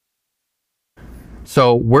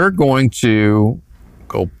So we're going to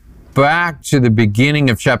go back to the beginning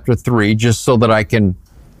of chapter 3, just so that I can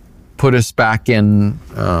put us back in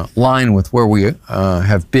line with where we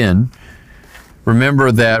have been.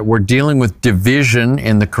 Remember that we're dealing with division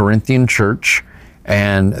in the Corinthian church,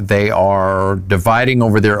 and they are dividing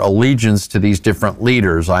over their allegiance to these different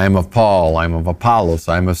leaders. I am of Paul, I am of Apollos,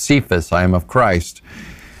 I am of Cephas, I am of Christ.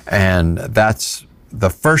 And that's the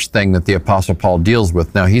first thing that the Apostle Paul deals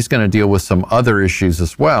with. Now, he's going to deal with some other issues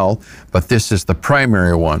as well, but this is the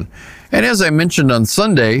primary one. And as I mentioned on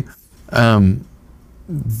Sunday,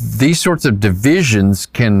 these sorts of divisions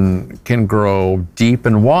can grow deep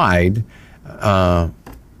and wide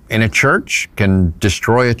in a church, can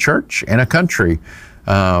destroy a church and a country.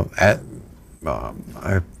 On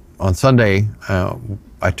Sunday,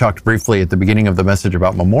 I talked briefly at the beginning of the message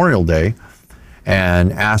about Memorial Day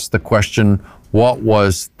and asked the question, what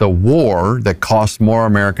was the war that cost more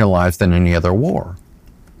American lives than any other war?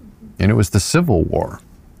 And it was the Civil War.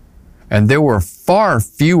 And there were far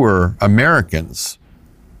fewer Americans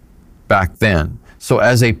back then. So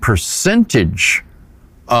as a percentage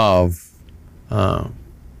of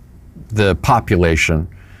the population,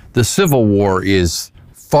 the Civil War is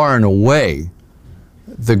far and away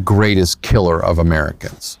the greatest killer of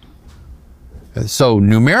Americans. So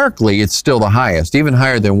numerically, it's still the highest, even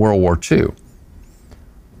higher than World War II.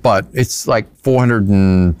 But it's like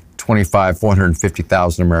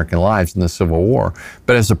 450,000 American lives in the Civil War.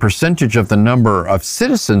 But as a percentage of the number of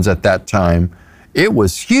citizens at that time, it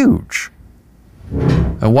was huge.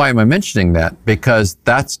 And why am I mentioning that? Because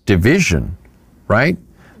that's division, right?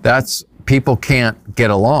 That's people can't get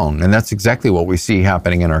along. And that's exactly what we see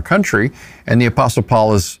happening in our country. And the Apostle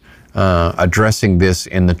Paul is addressing this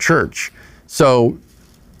in the church. So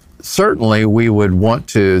certainly we would want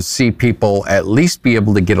to see people at least be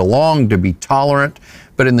able to get along, to be tolerant.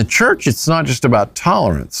 But in the church, it's not just about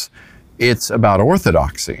tolerance. It's about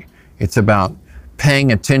orthodoxy. It's about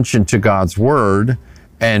paying attention to God's word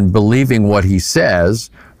and believing what he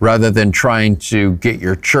says, rather than trying to get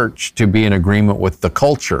your church to be in agreement with the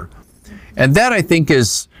culture. And that, I think,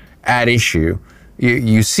 is at issue.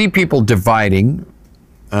 You see people dividing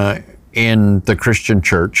in the Christian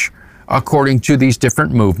church according to these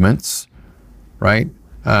different movements, right?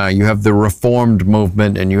 You have the Reformed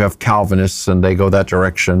movement, and you have Calvinists, and they go that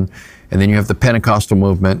direction. And then you have the Pentecostal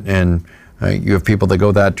movement, and you have people that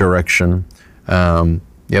go that direction.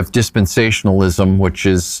 You have dispensationalism, which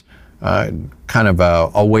is kind of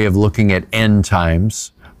a way of looking at end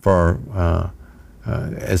times for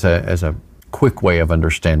as a quick way of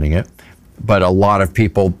understanding it. But a lot of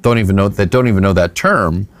people don't even know that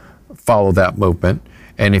term follow that movement.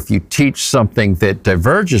 And if you teach something that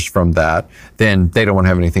diverges from that, then they don't want to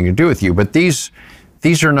have anything to do with you. But these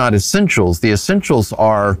are not essentials. The essentials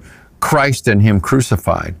are Christ and him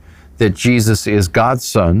crucified, that Jesus is God's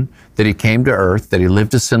Son, that he came to earth, that he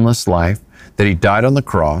lived a sinless life, that he died on the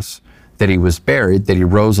cross, that he was buried, that he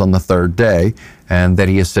rose on the third day, and that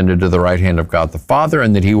he ascended to the right hand of God the Father,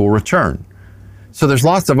 and that he will return. So there's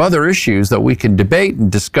lots of other issues that we can debate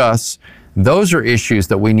and discuss. Those are issues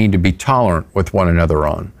that we need to be tolerant with one another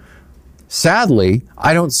on. Sadly,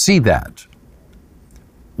 I don't see that.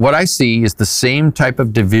 What I see is the same type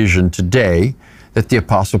of division today that the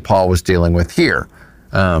Apostle Paul was dealing with here.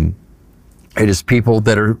 It is people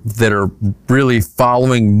that are really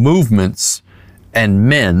following movements and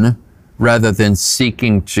men rather than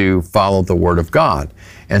seeking to follow the Word of God.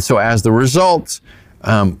 And so as the result,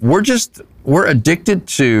 we're addicted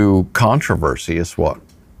to controversy is what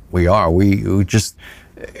we are. We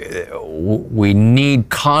need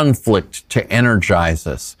conflict to energize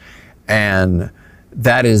us. And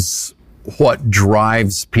that is what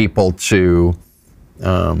drives people to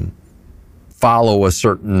follow a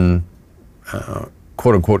certain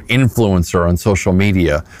quote unquote influencer on social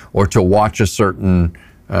media, or to watch a certain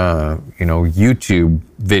YouTube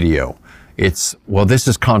video. It's, well, this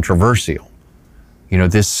is controversial.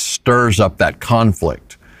 This stirs up that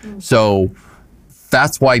conflict. So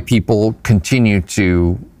that's why people continue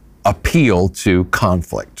to appeal to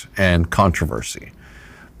conflict and controversy.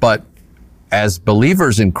 But as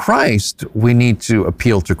believers in Christ, we need to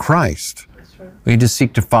appeal to Christ. That's right. We need to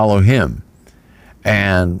seek to follow him.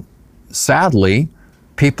 And sadly,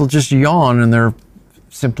 people just yawn, and they're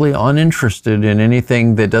simply uninterested in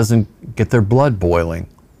anything that doesn't get their blood boiling,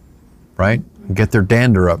 right? Get their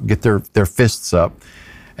dander up, get their fists up.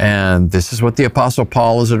 And this is what the Apostle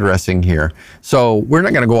Paul is addressing here. So we're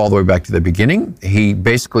not going to go all the way back to the beginning. He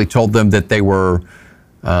basically told them that they were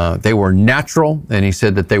natural, and he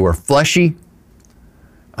said that they were fleshy,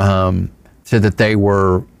 said that they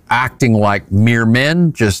were acting like mere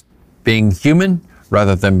men, just being human,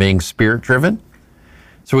 rather than being spirit-driven.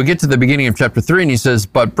 So we get to the beginning of chapter 3, and he says,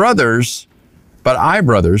 But I,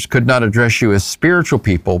 brothers, could not address you as spiritual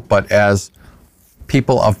people, but as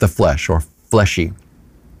people of the flesh, or fleshy,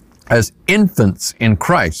 as infants in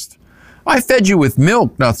Christ. I fed you with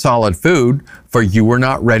milk, not solid food, for you were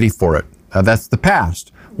not ready for it. Now that's the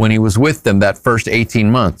past, when he was with them that first 18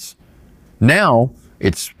 months. Now,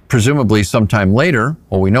 it's presumably sometime later.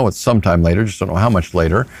 Well, we know it's sometime later, just don't know how much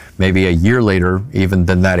later, maybe a year later even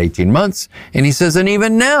than that 18 months. And he says, and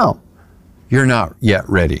even now, you're not yet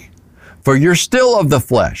ready. For you're still of the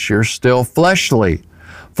flesh, you're still fleshly.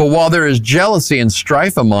 For while there is jealousy and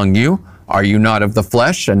strife among you, are you not of the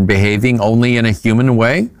flesh and behaving only in a human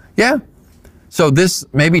way? Yeah. So this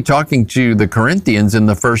may be talking to the Corinthians in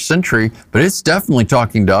the first century, but it's definitely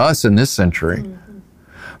talking to us in this century.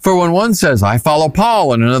 For when one says, I follow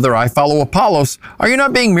Paul, and another, I follow Apollos, are you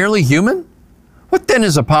not being merely human? What then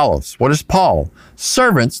is Apollos? What is Paul?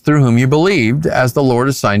 Servants through whom you believed, as the Lord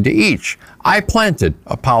assigned to each. I planted,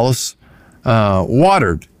 Apollos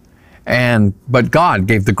watered, but God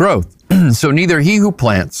gave the growth. So neither he who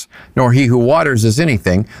plants nor he who waters is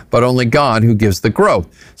anything, but only God who gives the growth.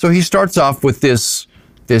 So he starts off with this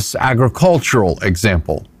agricultural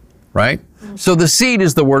example, right? So the seed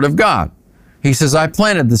is the word of God. He says, I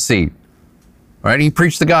planted the seed, right? He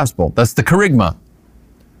preached the gospel. That's the kerygma.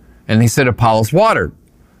 And he said, Apollos watered.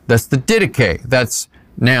 That's the didache. That's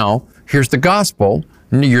now, here's the gospel.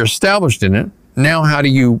 You're established in it. Now, how do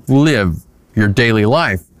you live your daily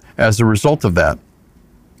life as a result of that?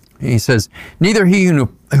 He says, neither he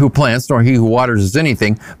who plants nor he who waters is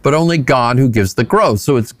anything, but only God who gives the growth.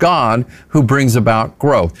 So it's God who brings about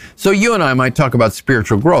growth. So you and I might talk about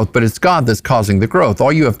spiritual growth, but it's God that's causing the growth.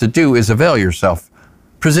 All you have to do is avail yourself,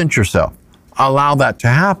 present yourself, allow that to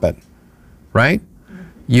happen, right?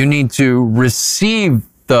 You need to receive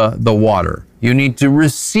the water. You need to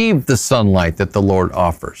receive the sunlight that the Lord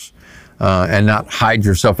offers, and not hide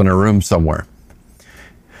yourself in a room somewhere.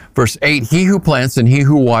 Verse 8, he who plants and he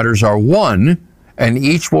who waters are one, and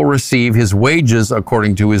each will receive his wages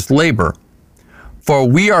according to his labor. For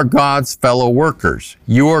we are God's fellow workers.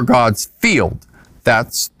 You are God's field.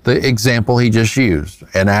 That's the example he just used,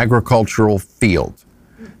 an agricultural field.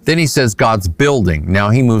 Then he says God's building. Now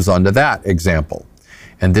he moves on to that example.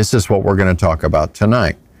 And this is what we're going to talk about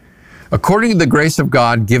tonight. According to the grace of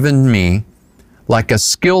God given me, like a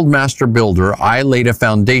skilled master builder, I laid a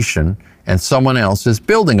foundation, and someone else is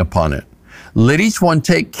building upon it. Let each one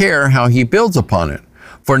take care how he builds upon it.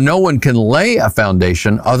 For no one can lay a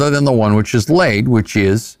foundation other than the one which is laid, which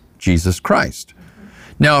is Jesus Christ.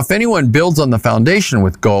 Now, if anyone builds on the foundation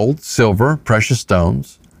with gold, silver, precious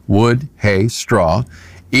stones, wood, hay, straw,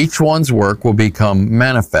 each one's work will become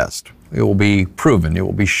manifest. It will be proven. It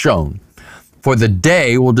will be shown. For the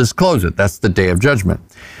day will disclose it. That's the day of judgment.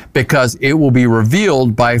 Because it will be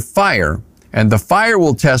revealed by fire, and the fire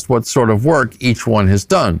will test what sort of work each one has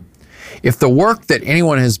done. If the work that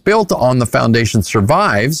anyone has built on the foundation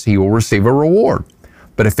survives, he will receive a reward.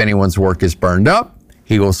 But if anyone's work is burned up,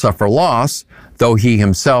 he will suffer loss, though he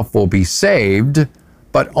himself will be saved,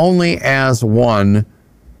 but only as through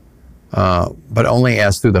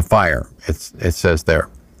the fire, it says there.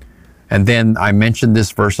 And then I mentioned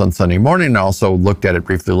this verse on Sunday morning, and I also looked at it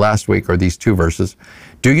briefly last week, or these two verses.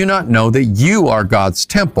 Do you not know that you are God's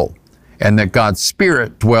temple, and that God's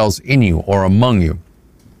Spirit dwells in you or among you?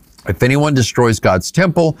 If anyone destroys God's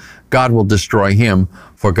temple, God will destroy him,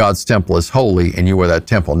 for God's temple is holy, and you are that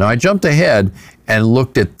temple. Now, I jumped ahead and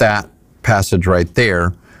looked at that passage right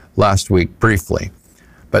there last week briefly.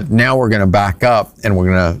 But now we're going to back up, and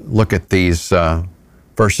we're going to look at these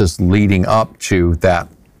verses leading up to that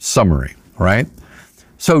summary, right?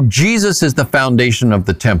 So Jesus is the foundation of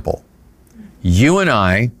the temple. You and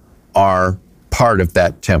I are part of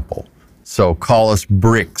that temple. So call us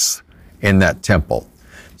bricks in that temple.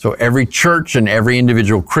 So every church and every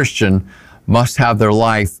individual Christian must have their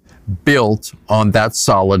life built on that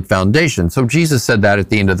solid foundation. So Jesus said that at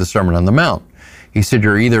the end of the Sermon on the Mount. He said,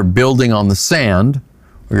 you're either building on the sand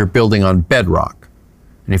or you're building on bedrock.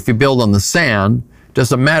 And if you build on the sand, it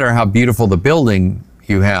doesn't matter how beautiful the building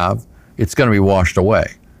you have, it's going to be washed away.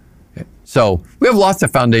 So we have lots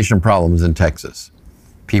of foundation problems in Texas.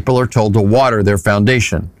 People are told to water their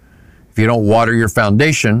foundation. If you don't water your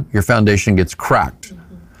foundation gets cracked.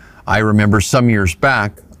 I remember some years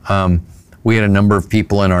back, we had a number of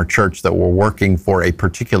people in our church that were working for a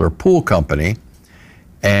particular pool company,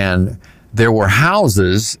 and there were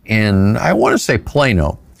houses in, I want to say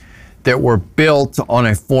Plano, that were built on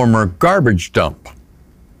a former garbage dump,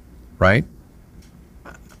 right?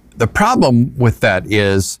 The problem with that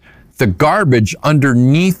is the garbage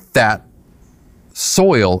underneath that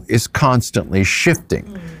soil is constantly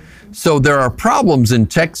shifting. So there are problems in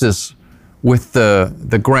Texas with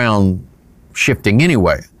the ground shifting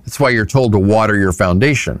anyway. That's why you're told to water your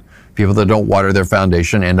foundation. People that don't water their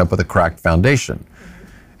foundation end up with a cracked foundation.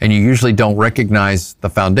 And you usually don't recognize the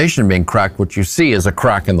foundation being cracked. What you see is a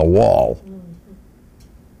crack in the wall.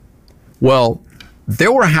 Well,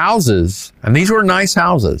 there were houses, and these were nice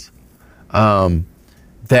houses,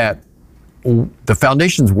 that the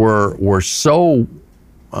foundations were so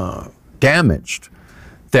damaged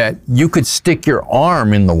that you could stick your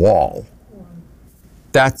arm in the wall.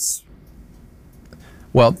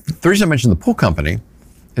 Well, the reason I mentioned the pool company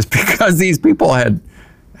is because these people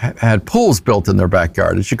had pools built in their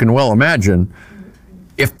backyard. As you can well imagine,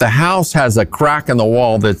 if the house has a crack in the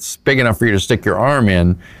wall that's big enough for you to stick your arm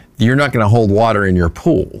in, you're not going to hold water in your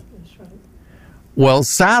pool. That's right. Well,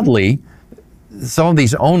 sadly, some of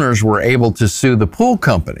these owners were able to sue the pool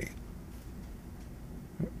company,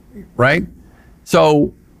 right?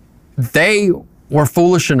 So they were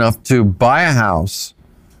foolish enough to buy a house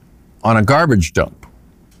on a garbage dump.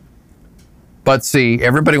 But see,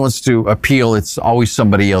 everybody wants to appeal. It's always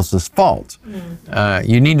somebody else's fault.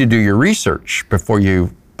 You need to do your research before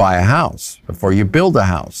you buy a house, before you build a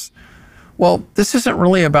house. Well, this isn't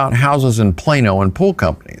really about houses in Plano and pool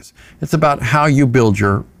companies. It's about how you build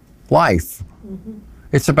your life.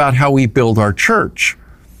 It's about how we build our church.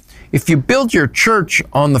 If you build your church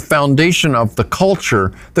on the foundation of the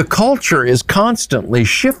culture is constantly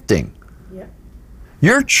shifting. Yeah.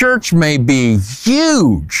 Your church may be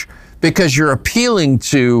huge because you're appealing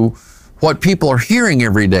to what people are hearing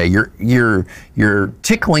every day. You're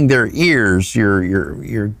tickling their ears.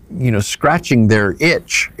 You're scratching their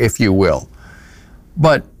itch, if you will.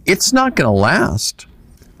 But it's not going to last.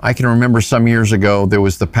 I can remember some years ago, there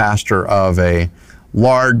was the pastor of a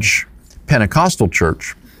large Pentecostal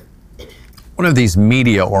church, one of these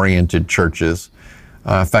media-oriented churches.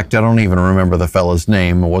 In fact, I don't even remember the fellow's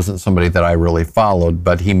name. It wasn't somebody that I really followed,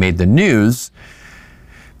 but he made the news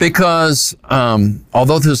because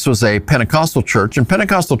although this was a Pentecostal church, and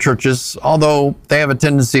Pentecostal churches, although they have a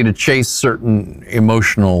tendency to chase certain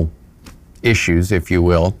emotional issues, if you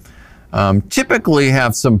will, typically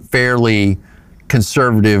have some fairly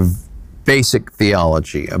conservative basic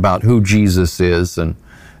theology about who Jesus is and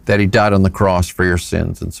that he died on the cross for your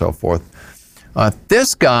sins and so forth.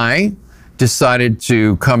 This guy decided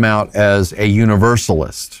to come out as a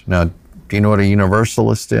universalist. Now, do you know what a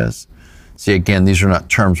universalist is? See, again, these are not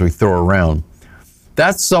terms we throw around.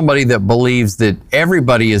 That's somebody that believes that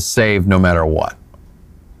everybody is saved no matter what.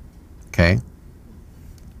 Okay?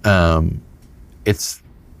 It's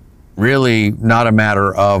really not a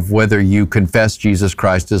matter of whether you confess Jesus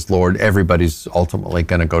Christ as Lord, everybody's ultimately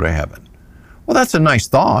going to go to heaven. Well, that's a nice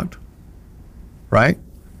thought, right?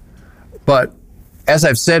 But as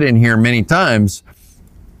I've said in here many times,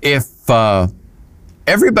 if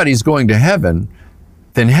everybody's going to heaven,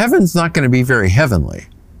 then heaven's not going to be very heavenly.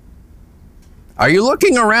 Are you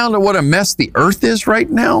looking around at what a mess the earth is right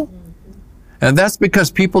now? And that's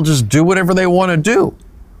because people just do whatever they want to do,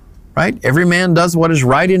 right? Every man does what is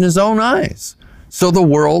right in his own eyes. So the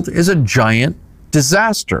world is a giant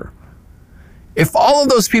disaster. If all of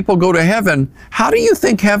those people go to heaven, how do you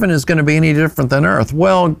think heaven is going to be any different than earth?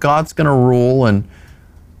 Well, God's going to rule and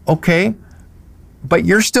okay, but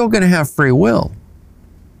you're still going to have free will.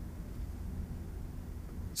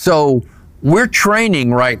 So we're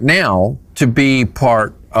training right now to be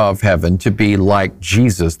part of heaven, to be like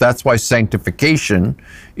Jesus. That's why sanctification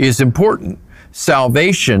is important.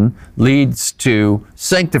 Salvation leads to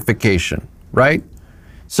sanctification, right?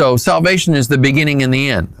 So salvation is the beginning and the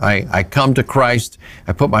end. I come to Christ,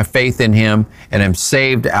 I put my faith in him, and I'm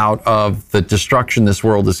saved out of the destruction this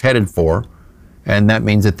world is headed for. And that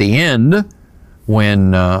means at the end,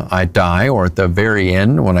 when I die, or at the very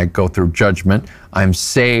end, when I go through judgment, I'm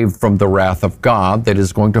saved from the wrath of God that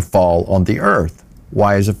is going to fall on the earth.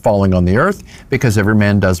 Why is it falling on the earth? Because every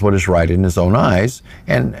man does what is right in his own eyes,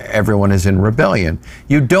 and everyone is in rebellion.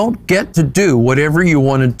 You don't get to do whatever you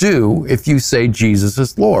want to do if you say Jesus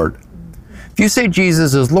is Lord. If you say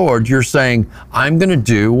Jesus is Lord, you're saying, I'm going to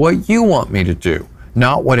do what you want me to do,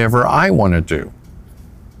 not whatever I want to do.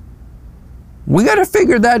 We got to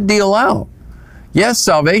figure that deal out. Yes,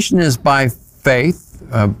 salvation is by faith,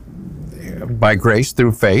 by grace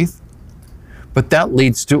through faith, but that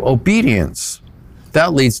leads to obedience.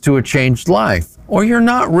 That leads to a changed life, or you're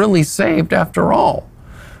not really saved after all.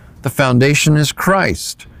 The foundation is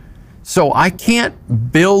Christ. So I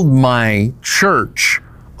can't build my church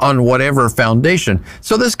on whatever foundation.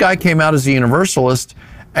 So this guy came out as a universalist,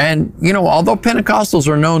 And, although Pentecostals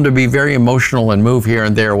are known to be very emotional and move here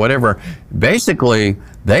and there, whatever, basically,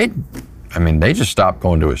 they just stopped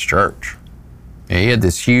going to his church. He had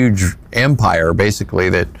this huge empire, basically,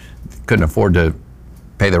 that couldn't afford to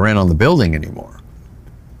pay the rent on the building anymore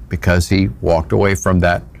because he walked away from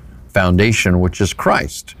that foundation, which is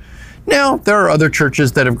Christ. Now, there are other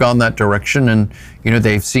churches that have gone that direction, and,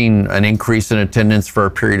 they've seen an increase in attendance for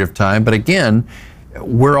a period of time. But again,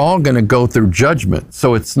 we're all going to go through judgment.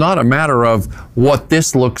 So it's not a matter of what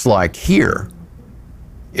this looks like here.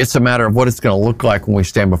 It's a matter of what it's going to look like when we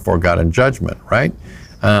stand before God in judgment, right?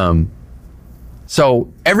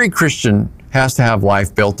 So every Christian has to have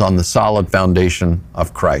life built on the solid foundation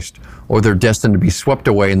of Christ, or they're destined to be swept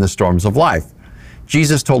away in the storms of life.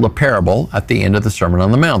 Jesus told a parable at the end of the Sermon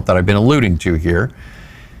on the Mount that I've been alluding to here.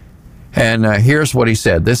 And here's what he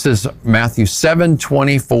said. This is Matthew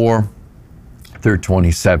 7:24 through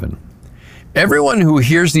 27. Everyone who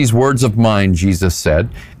hears these words of mine, Jesus said,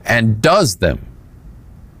 and does them.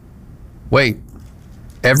 Wait,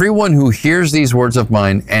 everyone who hears these words of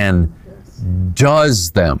mine and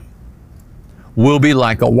does them will be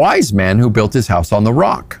like a wise man who built his house on the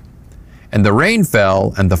rock. And the rain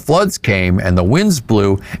fell, and the floods came, and the winds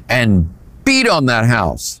blew and beat on that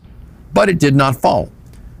house. But it did not fall,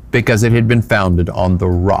 because it had been founded on the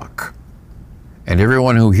rock. And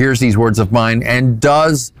everyone who hears these words of mine and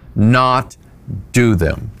does not do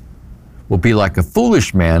them will be like a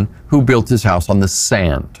foolish man who built his house on the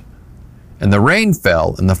sand. And the rain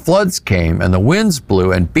fell, and the floods came, and the winds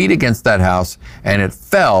blew and beat against that house, and it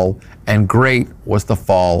fell, and great was the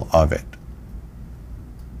fall of it.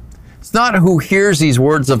 It's not who hears these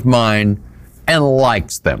words of mine and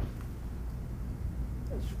likes them.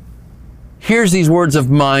 Hears these words of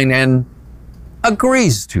mine and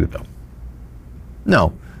agrees to them.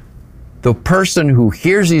 No, the person who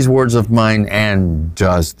hears these words of mine and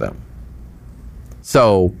does them.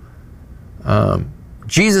 So,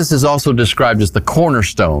 Jesus is also described as the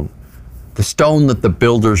cornerstone, the stone that the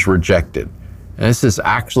builders rejected. And this is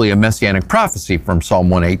actually a messianic prophecy from Psalm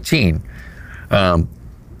 118.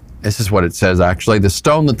 This is what it says, actually. The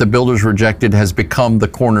stone that the builders rejected has become the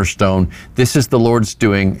cornerstone. This is the Lord's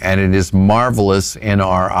doing, and it is marvelous in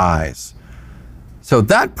our eyes. So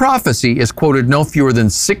that prophecy is quoted no fewer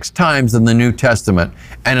than 6 times in the New Testament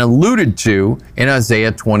and alluded to in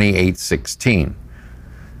Isaiah 28:16.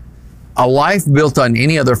 A life built on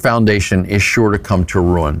any other foundation is sure to come to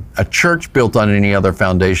ruin. A church built on any other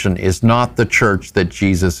foundation is not the church that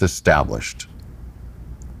Jesus established.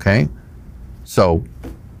 Okay? So,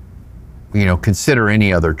 consider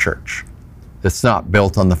any other church that's not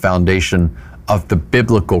built on the foundation of the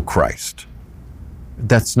biblical Christ.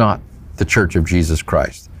 That's not the church of Jesus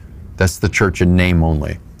Christ. That's the church in name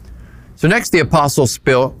only. So next, the apostle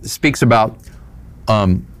speaks about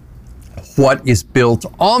what is built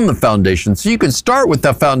on the foundation. So you can start with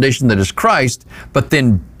the foundation that is Christ, but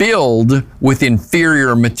then build with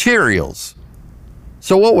inferior materials.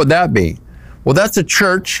 So what would that be? Well, that's a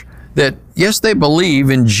church that, yes, they believe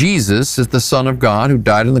in Jesus as the Son of God who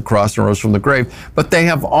died on the cross and rose from the grave, but they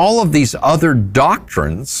have all of these other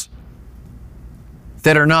doctrines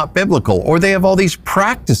that are not biblical, or they have all these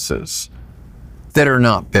practices that are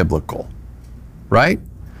not biblical, right?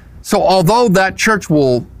 So although that church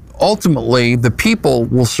will ultimately, the people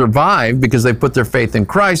will survive because they put their faith in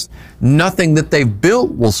Christ, nothing that they've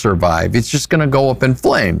built will survive. It's just going to go up in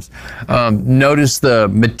flames. Notice the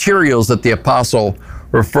materials that the apostle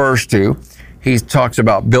refers to. He talks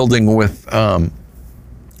about building with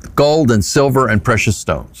gold and silver and precious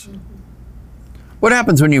stones. What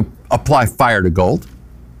happens when you apply fire to gold?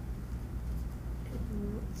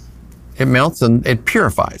 It melts and it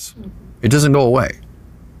purifies. It doesn't go away.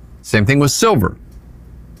 Same thing with silver.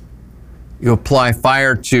 You apply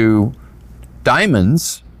fire to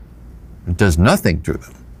diamonds, it does nothing to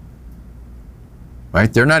them.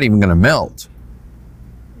 Right? They're not even going to melt.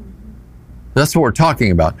 That's what we're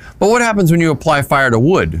talking about. But what happens when you apply fire to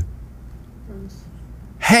wood?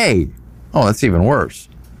 Hay. Oh, that's even worse.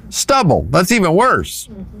 Stubble. That's even worse.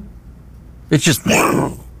 It's just,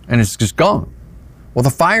 and it's just gone. Well, the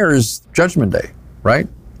fire is Judgment Day, right?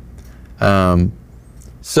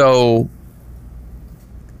 So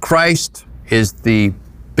Christ is the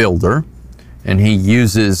builder, and he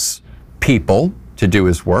uses people to do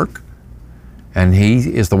his work. And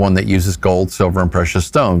he is the one that uses gold, silver, and precious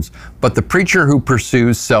stones. But the preacher who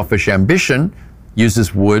pursues selfish ambition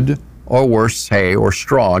uses wood, or worse, hay or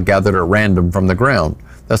straw gathered at random from the ground.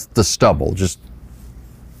 That's the stubble. Just,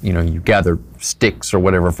 you gather sticks or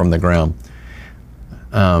whatever from the ground.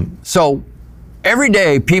 So every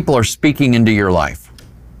day people are speaking into your life.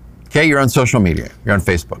 Okay, you're on social media. You're on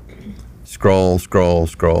Facebook. Scroll, scroll,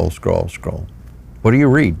 scroll, scroll, scroll. What do you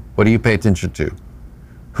read? What do you pay attention to?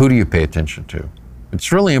 Who do you pay attention to?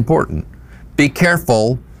 It's really important. Be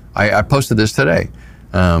careful. I posted this today.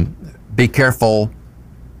 Be careful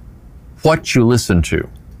what you listen to.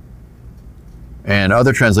 And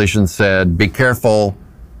other translations said, be careful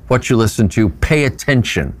what you listen to. Pay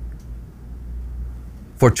attention.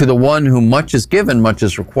 For to the one who much is given, much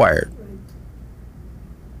is required.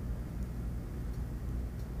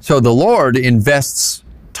 So the Lord invests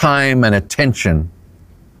time and attention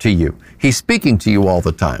to you. He's speaking to you all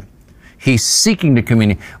the time. He's seeking to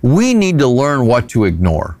communicate. We need to learn what to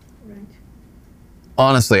ignore. Right.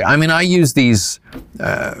 Honestly, I mean, I use these,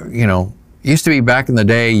 used to be back in the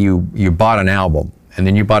day, you bought an album and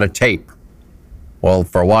then you bought a tape. Well,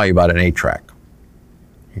 for a while you bought an 8-track.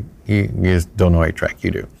 You just don't know 8-track, you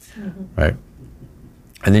do, right?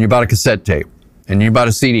 And then you bought a cassette tape and then you bought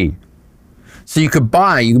a CD. So you could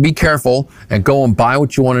be careful and go and buy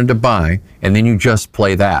what you wanted to buy, and then you just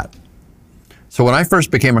play that. So when I first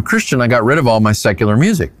became a Christian, I got rid of all my secular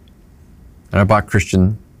music. And I bought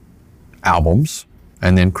Christian albums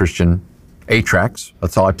and then Christian 8-tracks.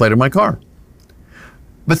 That's all I played in my car.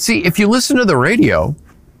 But see, if you listen to the radio,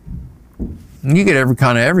 you get every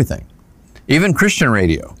kind of everything, even Christian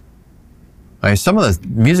radio. Some of the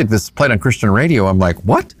music that's played on Christian radio, I'm like,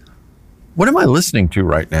 what? What am I listening to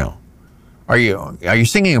right now? Are you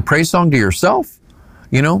singing a praise song to yourself?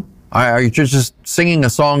 Are you just singing a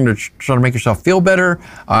song to try to make yourself feel better?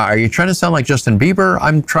 Are you trying to sound like Justin Bieber?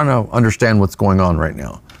 I'm trying to understand what's going on right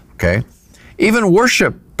now, okay? Even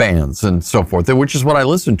worship bands and so forth, which is what I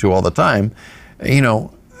listen to all the time,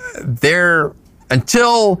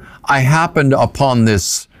 until I happened upon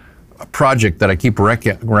this project that I keep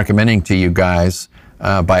recommending to you guys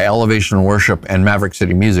by Elevation Worship and Maverick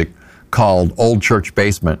City Music called Old Church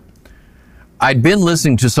Basement. I'd been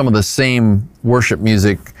listening to some of the same worship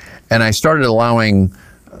music, and I started allowing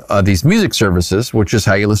these music services, which is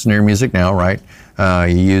how you listen to your music now, right?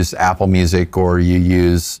 You use Apple Music, or you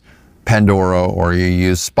use Pandora, or you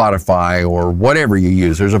use Spotify, or whatever you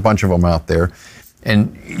use. There's a bunch of them out there.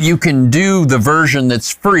 And you can do the version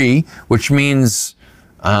that's free, which means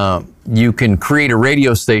you can create a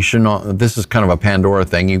radio station. This is kind of a Pandora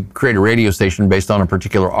thing. You create a radio station based on a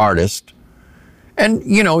particular artist. And,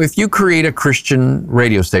 if you create a Christian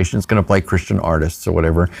radio station, it's going to play Christian artists or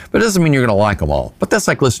whatever. But it doesn't mean you're going to like them all. But that's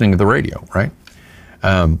like listening to the radio, right?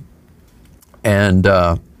 I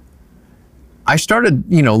started,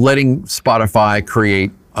 letting Spotify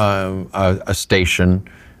create a station.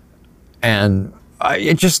 And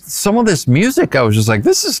some of this music, I was just like,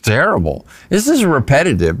 this is terrible. This is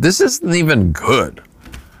repetitive. This isn't even good,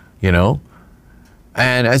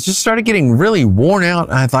 And I just started getting really worn out.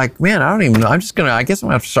 And I thought, man, I guess I'm going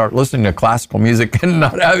to have to start listening to classical music and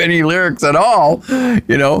not have any lyrics at all, And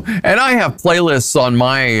I have playlists on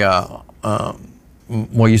my,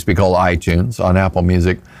 what used to be called iTunes, on Apple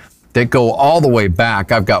Music, that go all the way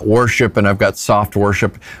back. I've got worship and I've got soft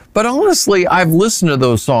worship. But honestly, I've listened to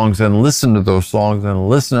those songs and listened to those songs and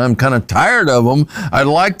listened. I'm kind of tired of them. I'd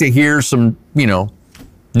like to hear some,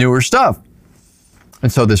 newer stuff.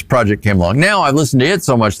 And so this project came along. Now I've listened to it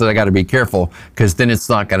so much that I got to be careful, because then it's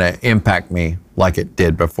not going to impact me like it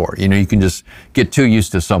did before. You can just get too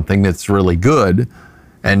used to something that's really good,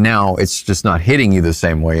 and now it's just not hitting you the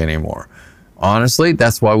same way anymore. Honestly,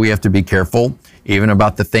 that's why we have to be careful, even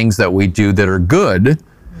about the things that we do that are good.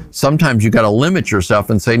 Sometimes you got to limit yourself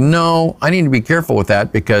and say, no, I need to be careful with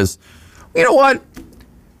that, because you know what?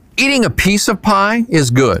 Eating a piece of pie is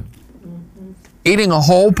good. Eating a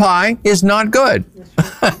whole pie is not good.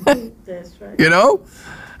 That's right. That's right.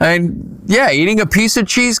 And yeah, eating a piece of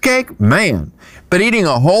cheesecake, man. But eating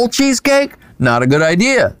a whole cheesecake, not a good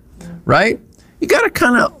idea, right? You got to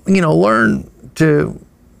kind of, learn to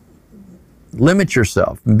limit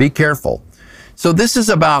yourself and be careful. So this is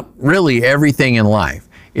about really everything in life.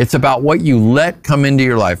 It's about what you let come into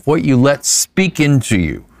your life, what you let speak into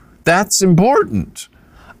you. That's important.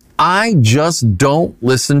 I just don't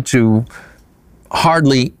listen to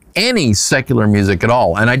hardly any secular music at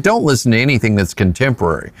all. And I don't listen to anything that's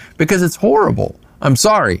contemporary, because it's horrible. I'm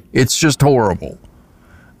sorry. It's just horrible.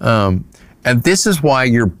 And this is why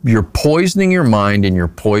you're poisoning your mind and you're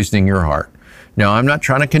poisoning your heart. Now, I'm not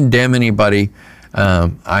trying to condemn anybody.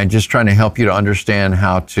 I'm just trying to help you to understand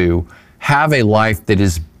how to have a life that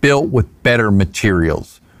is built with better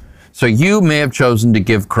materials. So you may have chosen to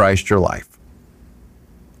give Christ your life.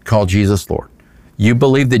 Call Jesus Lord. You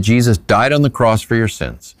believe that Jesus died on the cross for your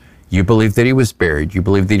sins. You believe that he was buried. You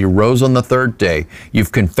believe that he rose on the third day.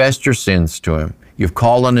 You've confessed your sins to him. You've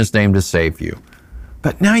called on his name to save you.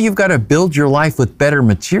 But now you've got to build your life with better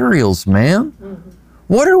materials, man.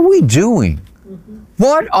 What are we doing?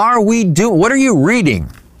 What are we doing? What are you reading?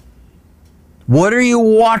 What are you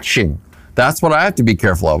watching? That's what I have to be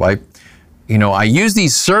careful of. I use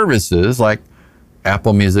these services like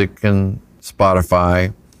Apple Music and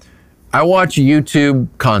Spotify. I watch YouTube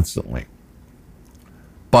constantly,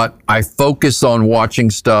 but I focus on watching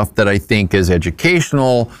stuff that I think is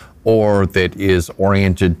educational or that is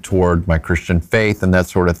oriented toward my Christian faith and that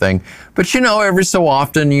sort of thing. But every so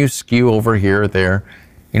often you skew over here or there,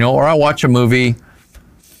 or I watch a movie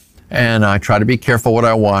and I try to be careful what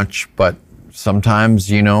I watch, but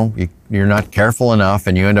sometimes, you're not careful enough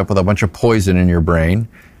and you end up with a bunch of poison in your brain.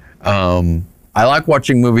 I like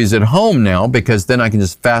watching movies at home now because then I can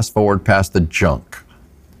just fast forward past the junk.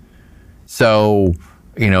 So,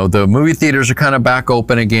 the movie theaters are kind of back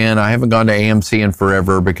open again. I haven't gone to AMC in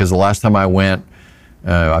forever because the last time I went,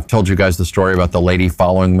 I've told you guys the story about the lady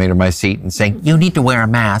following me to my seat and saying, "You need to wear a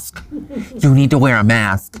mask. You need to wear a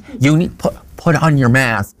mask. You need put on your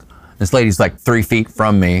mask." This lady's like 3 feet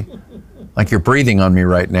from me. Like, you're breathing on me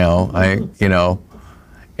right now.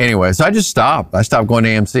 Anyway, so I just stopped. I stopped going to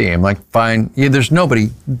AMC. I'm like, fine. Yeah, there's nobody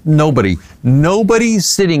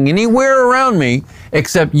sitting anywhere around me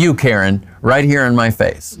except you, Karen, right here in my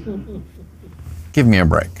face. Give me a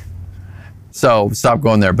break. So stop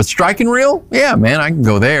going there. But Strike and Reel, yeah, man, I can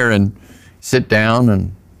go there and sit down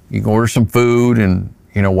and you can order some food and,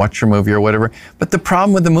 watch your movie or whatever. But the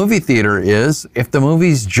problem with the movie theater is if the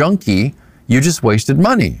movie's junky, you just wasted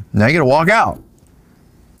money. Now you got to walk out.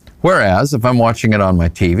 Whereas if I'm watching it on my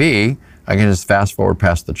TV, I can just fast forward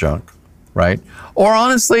past the junk, right? Or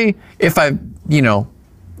honestly, if we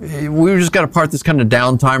just got a part that's kind of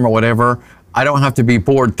downtime or whatever, I don't have to be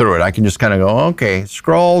bored through it. I can just kind of go, okay,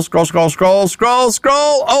 scroll.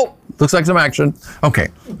 Oh, looks like some action. Okay,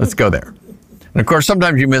 let's go there. And of course,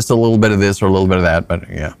 sometimes you miss a little bit of this or a little bit of that, but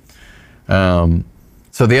yeah.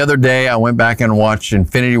 So the other day I went back and watched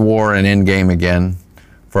Infinity War and Endgame again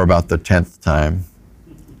for about the 10th time.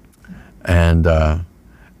 And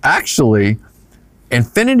actually,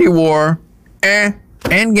 Infinity War,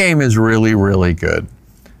 Endgame is really, really good.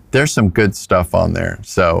 There's some good stuff on there.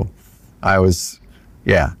 So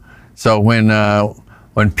So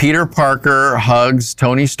when Peter Parker hugs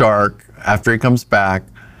Tony Stark after he comes back,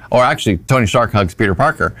 or actually Tony Stark hugs Peter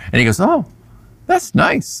Parker, and he goes, "Oh, that's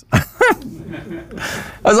nice." I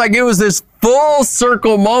was like, it was this full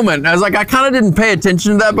circle moment. I was like, I kind of didn't pay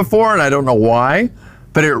attention to that before, and I don't know why.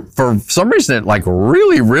 But for some reason, it like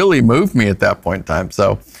really, really moved me at that point in time.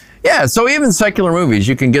 So, yeah, so even secular movies,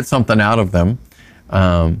 you can get something out of them.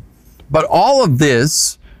 But all of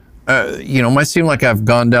this, might seem like I've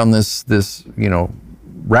gone down this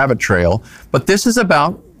rabbit trail, but this is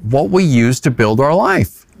about what we use to build our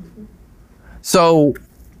life. So,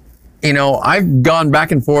 I've gone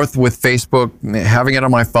back and forth with Facebook, having it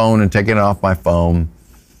on my phone and taking it off my phone.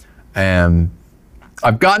 And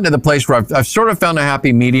I've gotten to the place where I've sort of found a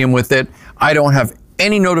happy medium with it. I don't have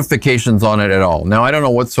any notifications on it at all. Now, I don't know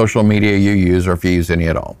what social media you use or if you use any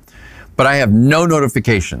at all, but I have no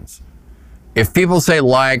notifications. If people say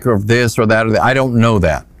like or this or that, I don't know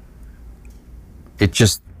that.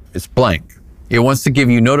 It's blank. It wants to give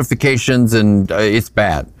you notifications and it's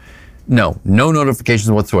bad. No notifications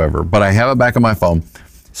whatsoever, but I have it back on my phone.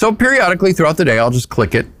 So periodically throughout the day, I'll just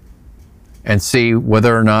click it and see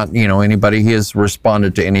whether or not, anybody has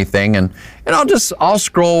responded to anything. And I'll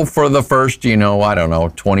scroll for the first,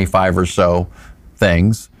 25 or so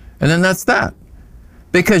things. And then that's that.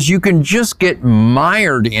 Because you can just get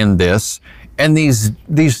mired in this and these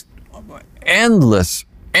endless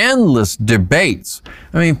debates.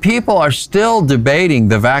 I mean, people are still debating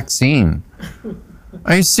the vaccine.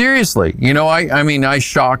 I mean, seriously, I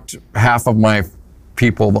shocked half of my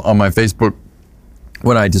people on my Facebook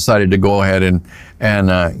when I decided to go ahead and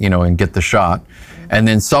get the shot. And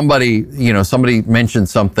then somebody mentioned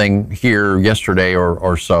something here yesterday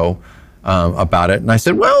or so about it. And I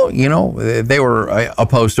said, well, they were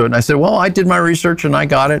opposed to it. And I said, well, I did my research and I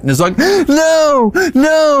got it. And it's like, no,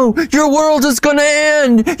 your world is going to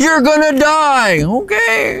end. You're going to die.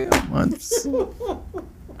 Okay.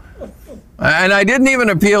 And I didn't even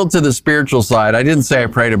appeal to the spiritual side. I didn't say I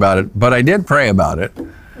prayed about it, but I did pray about it.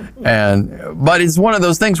 But it's one of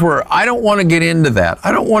those things where I don't want to get into that.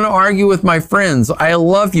 I don't want to argue with my friends. I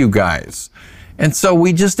love you guys. And so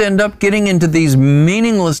we just end up getting into these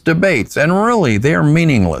meaningless debates. And really, they're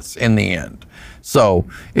meaningless in the end. So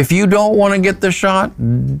if you don't want to get the shot,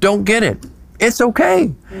 don't get it. It's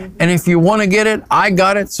okay. And if you want to get it, I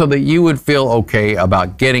got it so that you would feel okay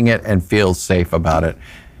about getting it and feel safe about it.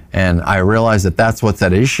 And I realize that that's what's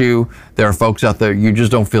at issue. There are folks out there, you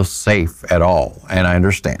just don't feel safe at all. And I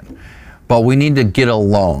understand. But we need to get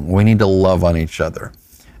along. We need to love on each other.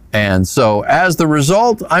 And so as the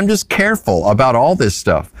result, I'm just careful about all this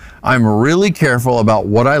stuff. I'm really careful about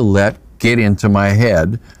what I let get into my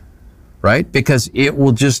head, right? Because it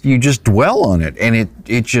will just, you just dwell on it, and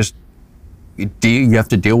you have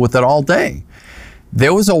to deal with it all day.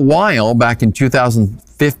 There was a while back in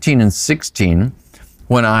 2015 and 16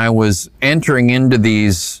 when I was entering into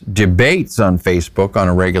these debates on Facebook on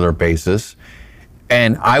a regular basis,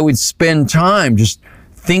 and I would spend time just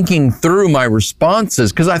thinking through my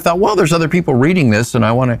responses, because I thought, well, there's other people reading this and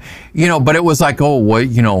I want to, but it was like, oh,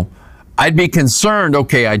 well, I'd be concerned,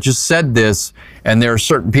 okay, I just said this and there are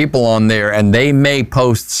certain people on there and they may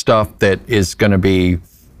post stuff that is going to be,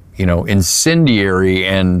 incendiary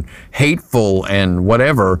and hateful and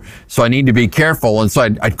whatever. So I need to be careful. And so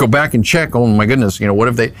I'd go back and check, oh my goodness, what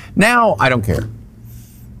if they, now I don't care.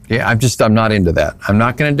 Yeah, I'm not into that. I'm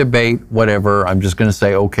not going to debate whatever. I'm just going to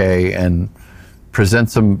say, okay, and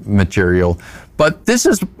present some material. But this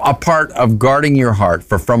is a part of guarding your heart,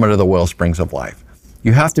 for from it are the well springs of life.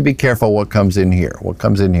 You have to be careful what comes in here,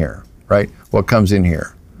 right? What comes in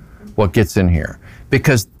here, what gets in here.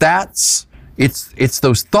 Because it's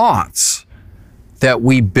those thoughts that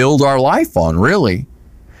we build our life on, really.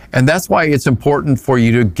 And that's why it's important for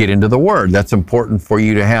you to get into the Word. That's important for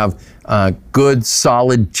you to have good,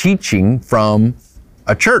 solid teaching from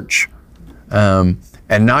a church. And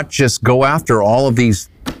not just go after all of these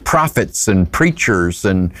prophets and preachers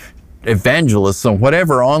and evangelists and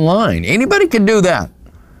whatever online. Anybody can do that.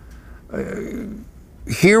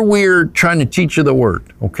 Here we're trying to teach you the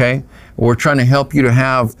Word, okay? We're trying to help you to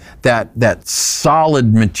have that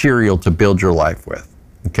solid material to build your life with,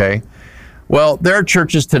 okay? Well, there are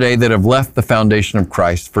churches today that have left the foundation of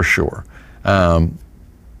Christ for sure.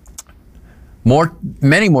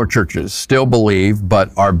 Many more churches still believe,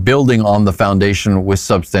 but are building on the foundation with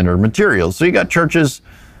substandard materials. So you got churches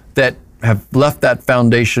that have left that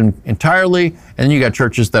foundation entirely, and then you got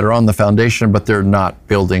churches that are on the foundation, but they're not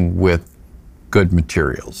building with good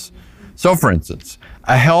materials. So for instance,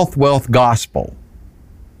 a health, wealth gospel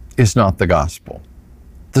is not the gospel.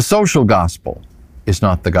 The social gospel is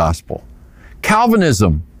not the gospel.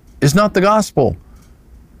 Calvinism is not the gospel.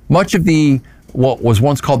 Much of what was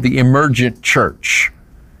once called the emergent church,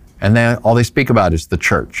 and then all they speak about is the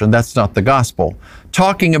church, and that's not the gospel.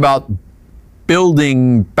 Talking about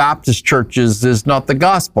building Baptist churches is not the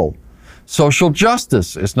gospel. Social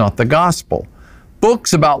justice is not the gospel.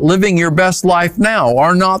 Books about living your best life now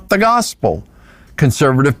are not the gospel.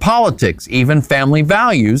 Conservative politics, even family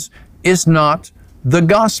values, is not the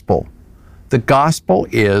gospel. The gospel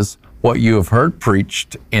is what you have heard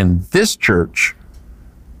preached in this church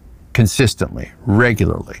consistently,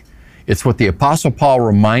 regularly. It's what the Apostle Paul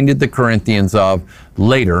reminded the Corinthians of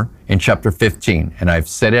later in chapter 15. And I've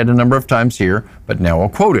said it a number of times here, but now I'll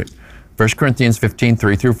quote it. 1 Corinthians 15,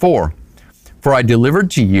 3 through 4. For I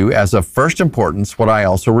delivered to you as of first importance what I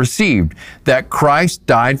also received, that Christ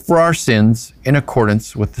died for our sins in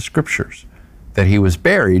accordance with the Scriptures, that he was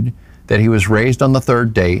buried, that he was raised on the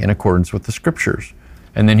third day in accordance with the Scriptures.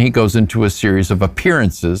 And then he goes into a series of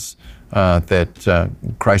appearances,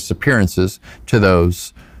 Christ's appearances to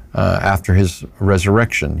those after his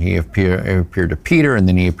resurrection. He appeared to Peter, and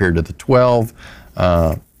then he appeared to the 12.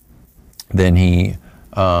 Then he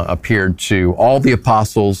appeared to all the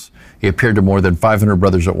apostles. He appeared to more than 500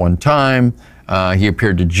 brothers at one time. He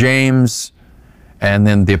appeared to James. And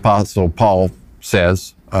then the Apostle Paul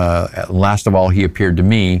says, last of all, he appeared to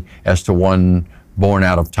me as to one born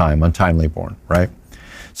out of time, untimely born, right?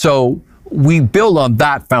 So we build on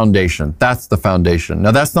that foundation. That's the foundation.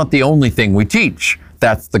 Now, that's not the only thing we teach.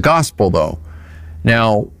 That's the gospel, though.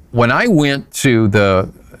 Now, when I went to the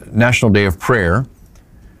National Day of Prayer,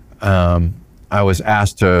 I was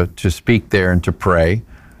asked to speak there and to pray.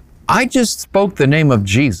 I just spoke the name of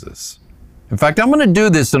Jesus. In fact, I'm going to do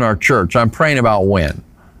this in our church. I'm praying about when.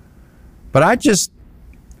 But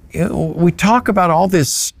we talk about all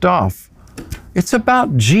this stuff. It's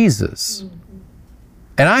about Jesus.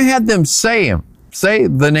 And I had them say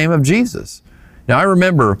the name of Jesus. Now, I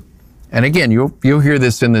remember, and again, you'll hear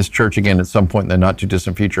this in this church again at some point in the not too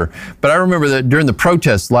distant future, but I remember that during the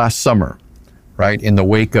protests last summer, right, in the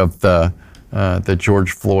wake of the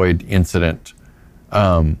George Floyd incident,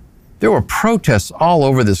 there were protests all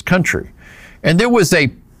over this country. And there was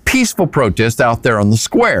a peaceful protest out there on the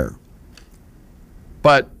square.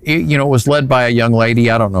 But, it was led by a young lady.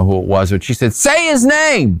 I don't know who it was, but she said, say his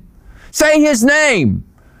name. Say his name.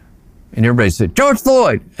 And everybody said, George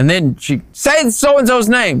Floyd. And then she said so-and-so's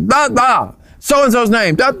name. Blah, blah. so-and-so's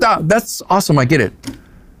name. That's awesome. I get it.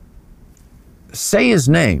 Say his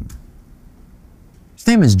name. His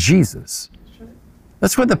name is Jesus.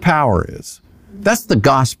 That's where the power is. That's the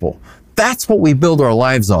gospel. That's what we build our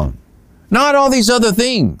lives on. Not all these other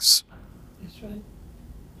things. That's right.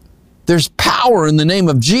 There's power in the name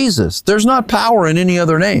of Jesus. There's not power in any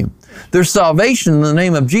other name. There's salvation in the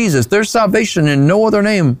name of Jesus. There's salvation in no other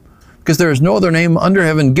name, because there is no other name under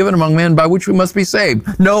heaven given among men by which we must be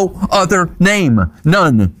saved. No other name.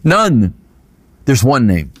 None. None. There's one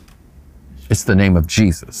name. It's the name of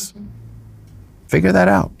Jesus. Figure that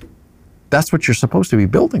out. That's what you're supposed to be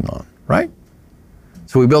building on, right?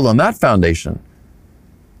 So we build on that foundation.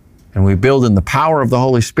 And we build in the power of the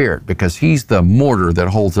Holy Spirit, because he's the mortar that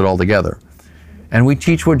holds it all together. And we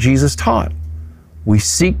teach what Jesus taught. We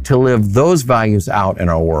seek to live those values out in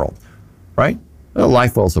our world, right? That's what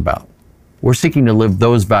LifeWell's about. We're seeking to live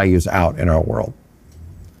those values out in our world.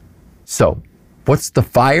 So, what's the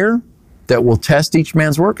fire that will test each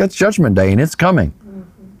man's work? That's Judgment Day, and it's coming.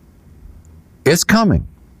 It's coming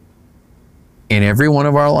in every one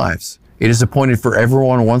of our lives. It is appointed for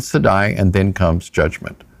everyone who wants to die, and then comes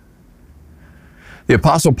judgment. The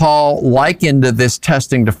Apostle Paul likened this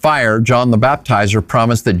testing to fire. John the Baptizer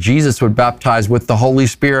promised that Jesus would baptize with the Holy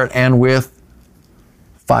Spirit and with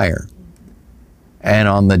fire. And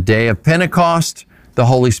on the day of Pentecost, the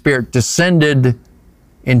Holy Spirit descended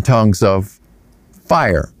in tongues of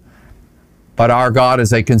fire. But our God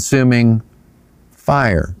is a consuming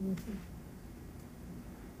fire.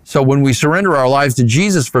 So when we surrender our lives to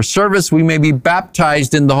Jesus for service, we may be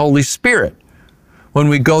baptized in the Holy Spirit. When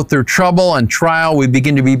we go through trouble and trial, we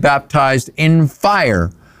begin to be baptized in fire.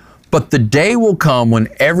 But the day will come when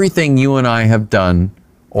everything you and I have done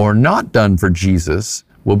or not done for Jesus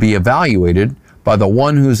will be evaluated by the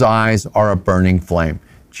one whose eyes are a burning flame.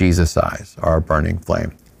 Jesus' eyes are a burning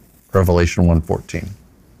flame. Revelation 1:14.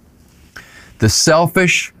 The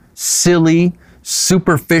selfish, silly,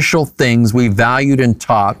 superficial things we valued and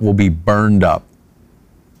taught will be burned up.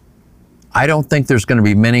 I don't think there's going to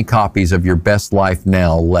be many copies of Your Best Life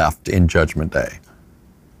Now left in Judgment Day.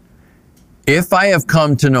 If I have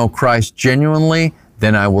come to know Christ genuinely,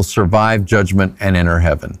 then I will survive judgment and enter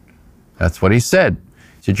heaven. That's what he said.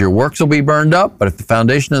 He said, your works will be burned up, but if the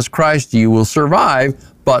foundation is Christ, you will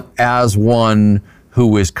survive, but as one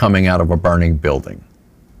who is coming out of a burning building,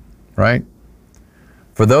 right?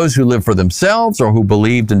 For those who live for themselves or who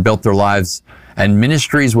believed and built their lives and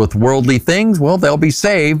ministries with worldly things, well, they'll be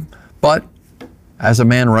saved, but as a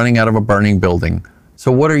man running out of a burning building.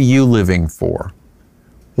 So what are you living for?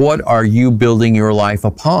 What are you building your life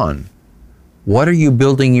upon? What are you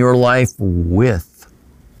building your life with?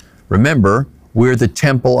 Remember, we're the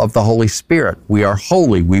temple of the Holy Spirit. We are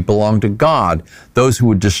holy. We belong to God. Those who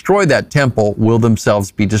would destroy that temple will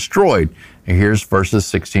themselves be destroyed. And here's verses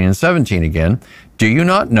 16 and 17 again. Do you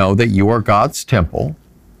not know that you are God's temple?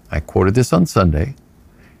 I quoted this on Sunday.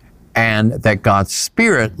 And that God's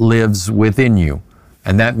Spirit lives within you.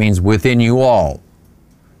 And that means within you all,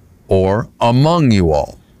 or among you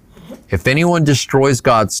all. If anyone destroys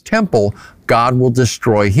God's temple, God will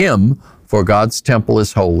destroy him, for God's temple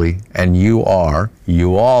is holy, and you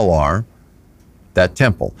all are, that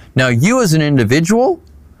temple. Now, you as an individual,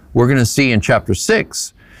 we're going to see in chapter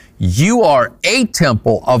 6, you are a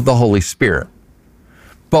temple of the Holy Spirit.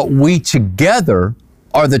 But we together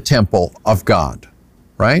are the temple of God,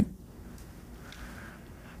 right?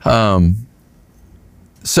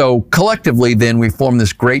 So collectively, then, we form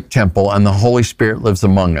this great temple, and the Holy Spirit lives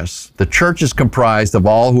among us. The church is comprised of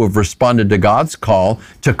all who have responded to God's call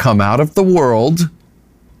to come out of the world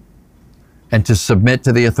and to submit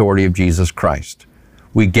to the authority of Jesus Christ.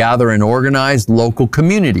 We gather in organized local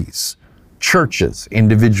communities, churches,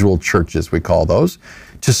 individual churches, we call those,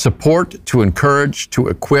 to support, to encourage, to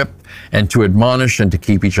equip, and to admonish, and to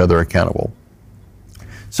keep each other accountable.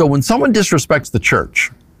 So when someone disrespects the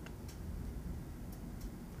church,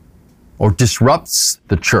 or disrupts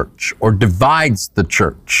the church, or divides the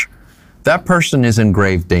church, that person is in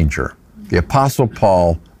grave danger. The Apostle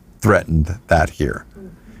Paul threatened that here.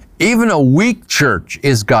 Even a weak church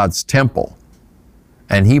is God's temple,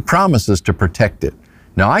 and he promises to protect it.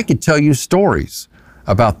 Now, I could tell you stories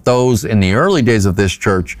about those in the early days of this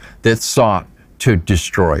church that sought to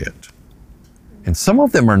destroy it. And some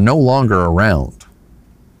of them are no longer around.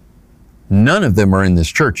 None of them are in this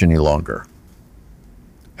church any longer.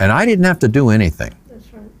 And I didn't have to do anything.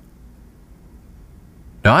 That's right.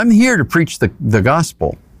 Now, I'm here to preach the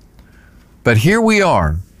gospel, but here we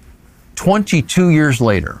are, 22 years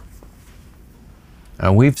later,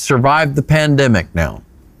 and we've survived the pandemic now.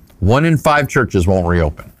 1 in 5 churches won't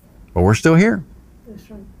reopen, but we're still here. That's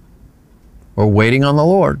right. We're waiting on the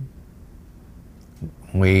Lord.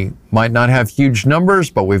 We might not have huge numbers,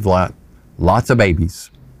 but we've got lots of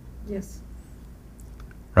babies. Yes.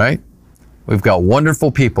 Right? We've got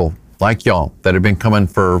wonderful people like y'all that have been coming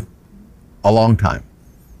for a long time.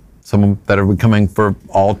 Some that have been coming for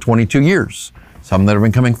all 22 years. Some that have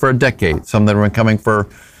been coming for a decade. Some that have been coming for,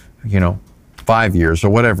 5 years or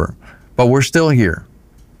whatever. But we're still here.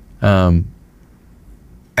 And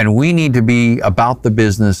we need to be about the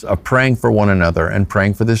business of praying for one another and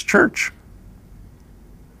praying for this church.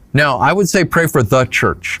 Now, I would say pray for the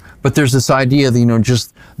church, but there's this idea that,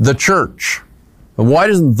 just the church. Why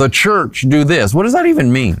doesn't the church do this? What does that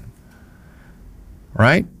even mean?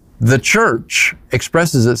 Right? The church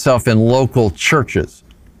expresses itself in local churches.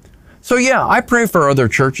 So yeah, I pray for other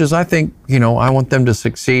churches. I think, I want them to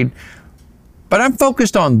succeed. But I'm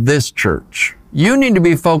focused on this church. You need to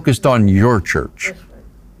be focused on your church. That's right.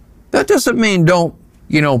 That doesn't mean don't,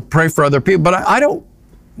 pray for other people. But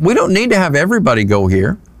we don't need to have everybody go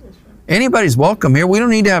here. That's right. Anybody's welcome here. We don't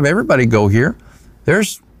need to have everybody go here.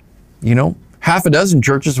 There's, half a dozen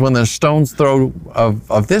churches within a stone's throw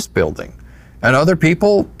of this building. And other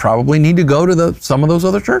people probably need to go to some of those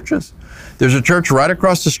other churches. There's a church right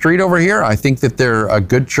across the street over here. I think that they're a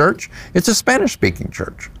good church. It's a Spanish-speaking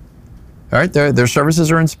church. All right, their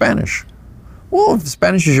services are in Spanish. Well, if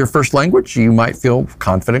Spanish is your first language, you might feel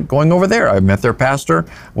confident going over there. I met their pastor.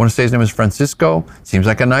 I want to say his name is Francisco. Seems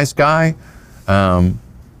like a nice guy.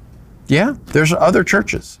 Yeah, there's other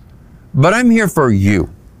churches. But I'm here for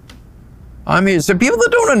you. I'm here. So people that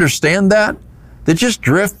don't understand that just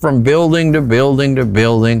drift from building to building to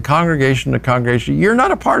building, congregation to congregation, you're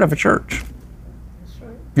not a part of a church. That's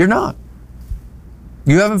right. You're not.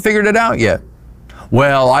 You haven't figured it out yet.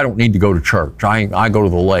 Well, I don't need to go to church. I go to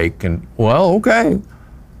the lake. And, well, okay.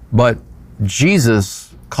 But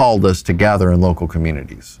Jesus called us to gather in local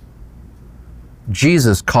communities.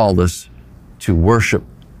 Jesus called us to worship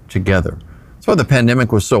together. That's why the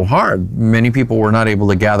pandemic was so hard. Many people were not able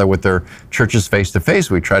to gather with their churches face to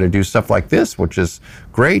face. We try to do stuff like this, which is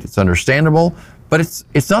great. It's understandable, but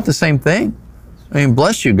it's not the same thing. I mean,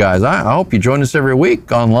 bless you guys. I hope you join us every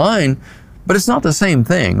week online, but it's not the same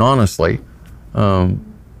thing, honestly.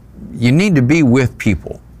 You need to be with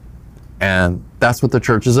people, and that's what the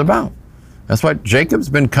church is about. That's why Jacob's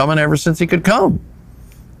been coming ever since he could come,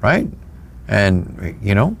 right? And,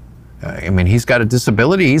 he's got a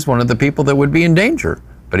disability. He's one of the people that would be in danger,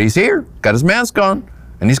 but he's here, got his mask on,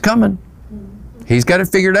 and he's coming. He's got it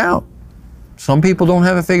figured out. Some people don't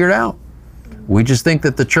have it figured out. We just think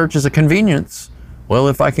that the church is a convenience. Well,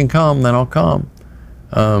 if I can come, then I'll come.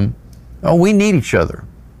 We need each other.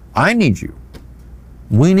 I need you.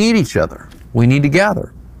 We need each other. We need to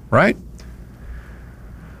gather, right?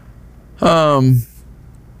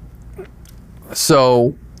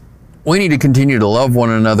 So we need to continue to love one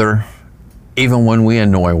another, even when we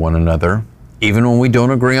annoy one another, even when we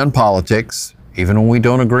don't agree on politics, even when we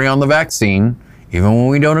don't agree on the vaccine, even when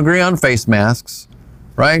we don't agree on face masks,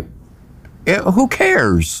 right? Who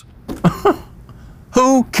cares?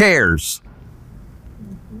 Who cares?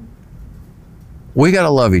 We got to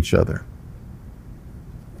love each other.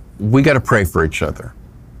 We got to pray for each other.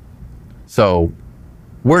 So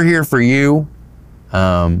we're here for you.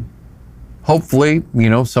 Hopefully,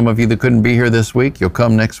 some of you that couldn't be here this week, you'll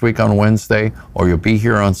come next week on Wednesday, or you'll be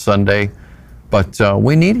here on Sunday. But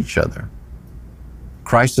we need each other.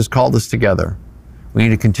 Christ has called us together. We need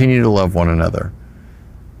to continue to love one another.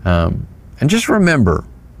 And just remember,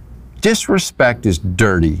 disrespect is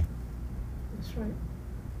dirty. That's right.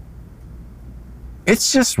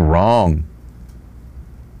 It's just wrong.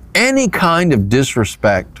 Any kind of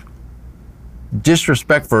disrespect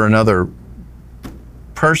for another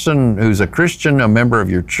person who's a Christian, a member of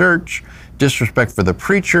your church, disrespect for the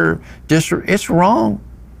preacher, it's wrong.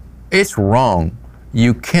 It's wrong.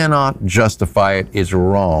 You cannot justify it. It's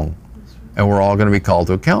wrong. And we're all going to be called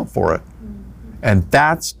to account for it. And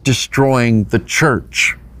that's destroying the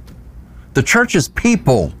church. The church is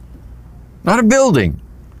people, not a building.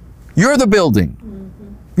 You're the building.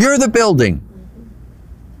 You're the building.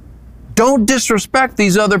 Don't disrespect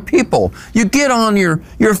these other people. You get on your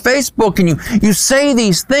Facebook and you say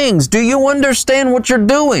these things. Do you understand what you're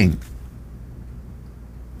doing?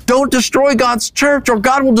 Don't destroy God's church or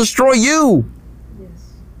God will destroy you. Yes.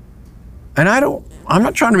 And I'm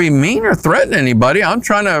not trying to be mean or threaten anybody. I'm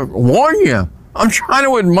trying to warn you. I'm trying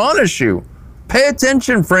to admonish you. Pay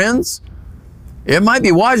attention, friends. It might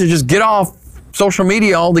be wise to just get off social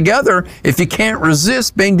media altogether if you can't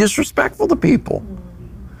resist being disrespectful to people.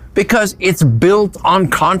 Because it's built on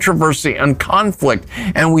controversy and conflict.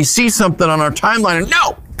 And we see something on our timeline and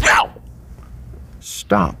no.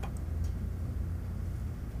 Stop.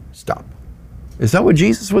 Is that what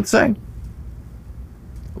Jesus would say?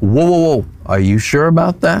 Whoa, whoa, whoa. Are you sure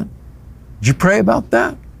about that? Did you pray about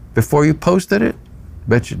that before you posted it?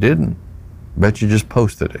 Bet you didn't. Bet you just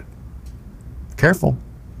posted it. Careful.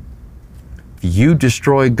 If you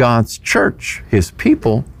destroy God's church, His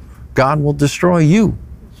people, God will destroy you.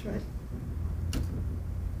 That's right.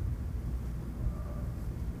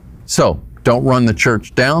 So, don't run the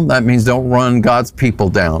church down. That means don't run God's people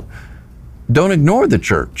down. Don't ignore the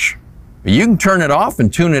church. You can turn it off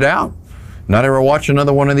and tune it out. Not ever watch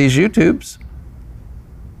another one of these YouTubes.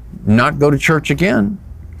 Not go to church again.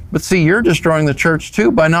 But see, you're destroying the church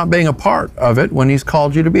too by not being a part of it when He's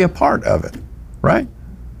called you to be a part of it, right?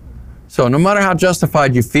 So no matter how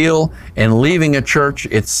justified you feel in leaving a church,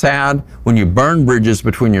 it's sad when you burn bridges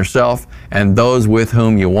between yourself and those with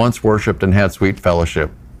whom you once worshiped and had sweet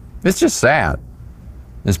fellowship. It's just sad.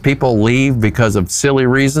 As people leave because of silly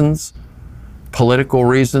reasons, political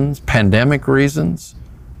reasons, pandemic reasons.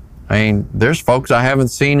 I mean, there's folks I haven't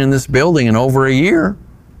seen in this building in over a year.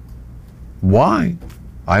 Why?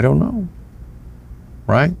 I don't know.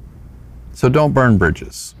 Right? So don't burn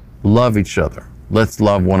bridges. Love each other. Let's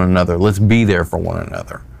love one another. Let's be there for one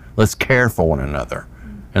another. Let's care for one another.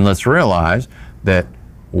 And let's realize that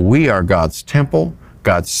we are God's temple.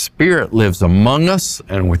 God's Spirit lives among us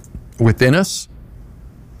and within us.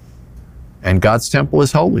 And God's temple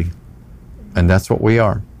is holy. And that's what we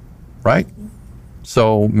are, right?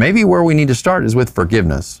 So maybe where we need to start is with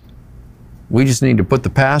forgiveness. We just need to put the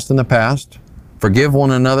past in the past, forgive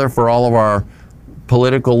one another for all of our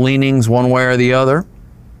political leanings one way or the other,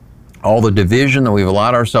 all the division that we've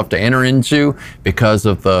allowed ourselves to enter into because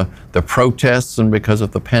of the protests and because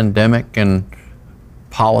of the pandemic and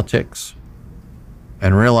politics,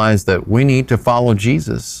 and realize that we need to follow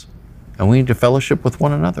Jesus and we need to fellowship with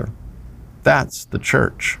one another. That's the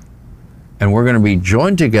church. And we're going to be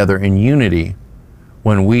joined together in unity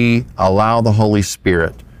when we allow the Holy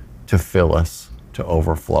Spirit to fill us to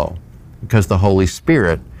overflow. Because the Holy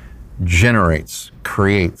Spirit generates,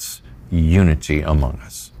 creates unity among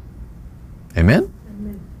us. Amen?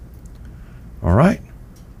 Amen. All right.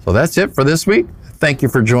 So that's it for this week. Thank you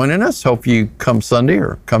for joining us. Hope you come Sunday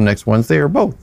or come next Wednesday or both.